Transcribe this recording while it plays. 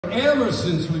ever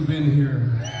since we've been here.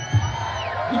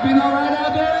 You been all right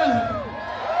out there?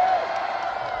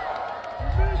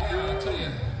 Yeah, I'll tell you,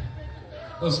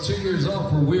 those 2 years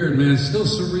off were weird, man. It's still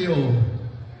surreal.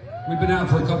 We've been out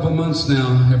for a couple months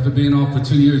now. After being off for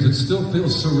 2 years, it still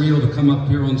feels surreal to come up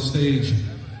here on stage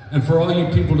and for all you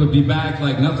people to be back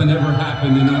like nothing ever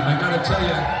happened. And I gotta tell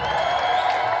you,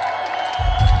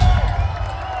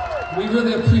 we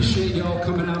really appreciate y'all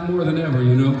coming out more than ever,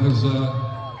 you know, because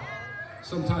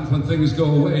sometimes when things go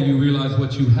away, you realize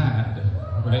what you had,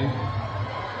 right?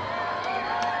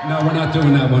 No, we're not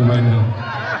doing that one right now.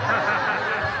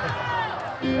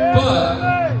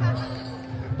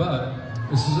 But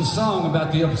this is a song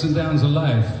about the ups and downs of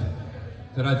life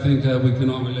that I think we can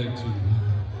all relate to.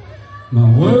 My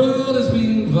world has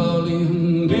been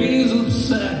falling, days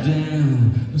upside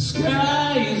down. The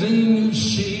sky is a new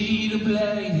shade of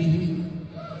black.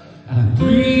 I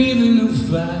breathe in the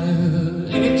fire,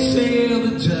 exhale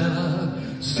the dark.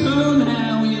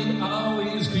 Somehow it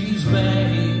always creeps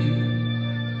back.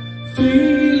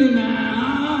 Feeling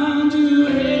on to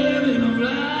heaven of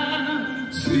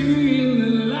light, seeing the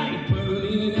light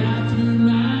burning out through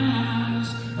my eyes.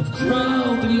 I've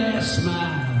crawled the last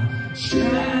mile,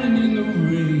 shining in the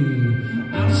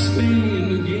rain. I'll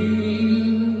stand again.